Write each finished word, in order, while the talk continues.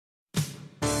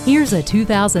Here's a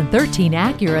 2013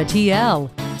 Acura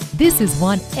TL. This is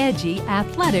one edgy,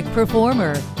 athletic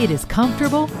performer. It is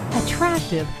comfortable,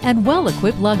 attractive, and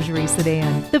well-equipped luxury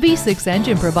sedan. The V6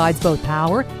 engine provides both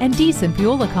power and decent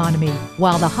fuel economy,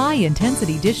 while the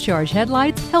high-intensity discharge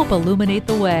headlights help illuminate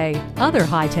the way. Other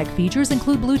high-tech features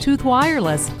include Bluetooth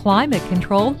wireless, climate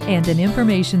control, and an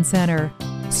information center.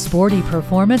 Sporty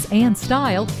performance and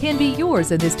style can be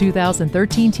yours in this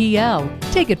 2013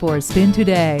 TL. Take it for a spin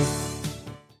today.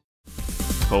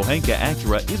 Pohanka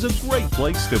Acura is a great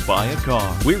place to buy a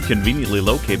car. We're conveniently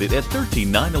located at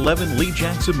 13911 Lee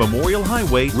Jackson Memorial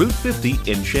Highway, Route 50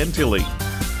 in Chantilly.